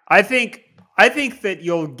 Yeah, I think that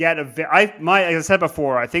you'll get like I said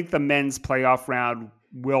before, I think the men's playoff round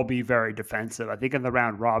will be very defensive. I think in the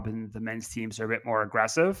round robin, the men's teams are a bit more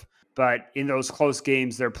aggressive, but in those close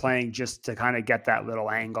games, they're playing just to kind of get that little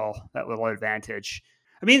angle, that little advantage.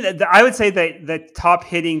 I mean, I would say that the top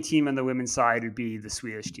hitting team on the women's side would be the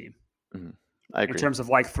Swedish team. Mm-hmm. I agree. In terms of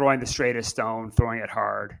like throwing the straightest stone, throwing it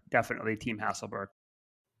hard, definitely Team Hasselberg.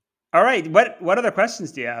 All right. What other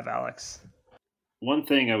questions do you have, Alex? One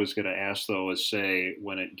thing I was going to ask, though, is say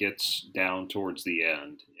when it gets down towards the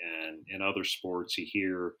end, and in other sports, you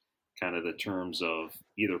hear kind of the terms of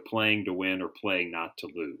either playing to win or playing not to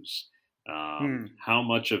lose. How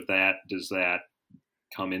much of that does that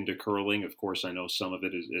come into curling? Of course, I know some of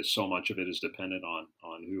it is so much of it is dependent on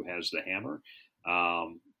who has the hammer.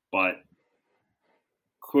 But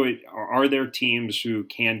are there teams who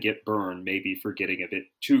can get burned maybe for getting a bit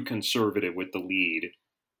too conservative with the lead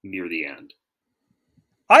near the end?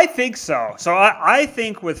 I think so. So I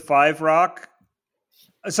think with Five Rock,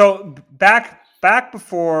 so back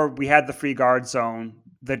before we had the free guard zone,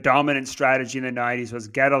 the dominant strategy in the 90s was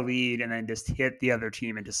get a lead and then just hit the other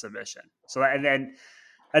team into submission. So and then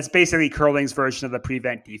that's basically curling's version of the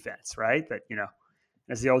prevent defense, right? That, you know,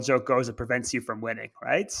 as the old joke goes, it prevents you from winning,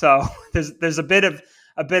 right? So there's a bit of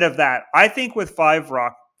that. I think with Five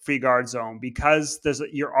Rock free guard zone, because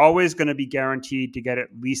you're always going to be guaranteed to get at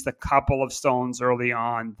least a couple of stones early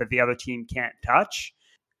on that the other team can't touch.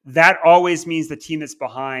 That always means the team that's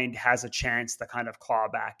behind has a chance to kind of claw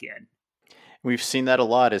back in. We've seen that a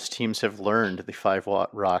lot as teams have learned the Five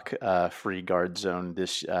Rock free guard zone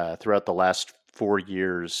throughout the last 4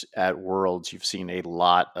 years at Worlds. You've seen a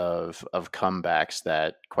lot of comebacks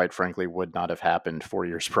that, quite frankly, would not have happened 4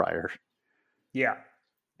 years prior. Yeah.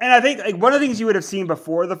 And I think like one of the things you would have seen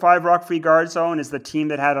before the Five Rock free guard zone is the team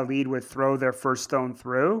that had a lead would throw their first stone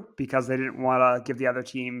through because they didn't want to give the other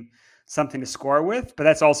team something to score with. But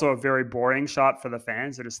that's also a very boring shot for the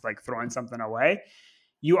fans. They're just like throwing something away.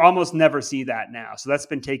 You almost never see that now. So that's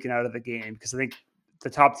been taken out of the game because I think the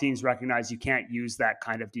top teams recognize you can't use that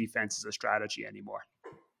kind of defense as a strategy anymore.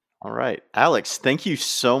 All right. Alex, thank you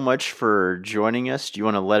so much for joining us. Do you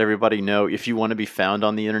want to let everybody know if you want to be found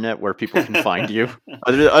on the internet where people can find you?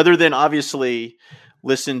 Other than obviously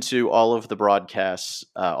listen to all of the broadcasts,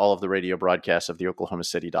 all of the radio broadcasts of the Oklahoma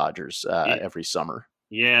City Dodgers every summer.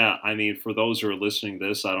 Yeah, I mean, for those who are listening to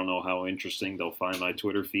this, I don't know how interesting they'll find my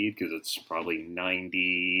Twitter feed because it's probably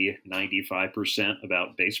 95%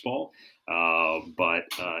 about baseball. But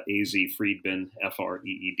AZ Friedman,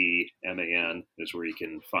 FREEDMAN is where you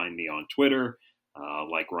can find me on Twitter.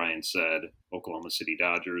 Like Ryan said, Oklahoma City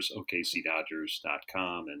Dodgers,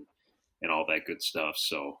 OKCDodgers.com and all that good stuff.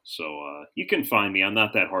 So you can find me. I'm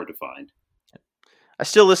not that hard to find. I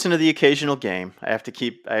still listen to the occasional game. I have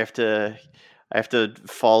to I have to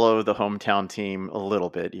follow the hometown team a little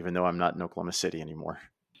bit, even though I'm not in Oklahoma City anymore.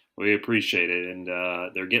 We appreciate it, and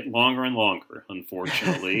they're getting longer and longer,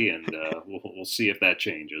 unfortunately, and we'll see if that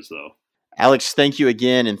changes, though. Alex, thank you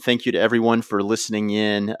again, and thank you to everyone for listening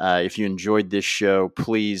in. If you enjoyed this show,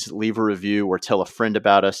 please leave a review or tell a friend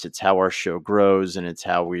about us. It's how our show grows, and it's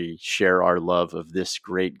how we share our love of this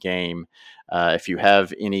great game. If you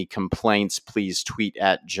have any complaints, please tweet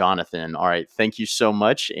at Jonathan. All right, thank you so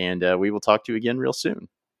much, and we will talk to you again real soon.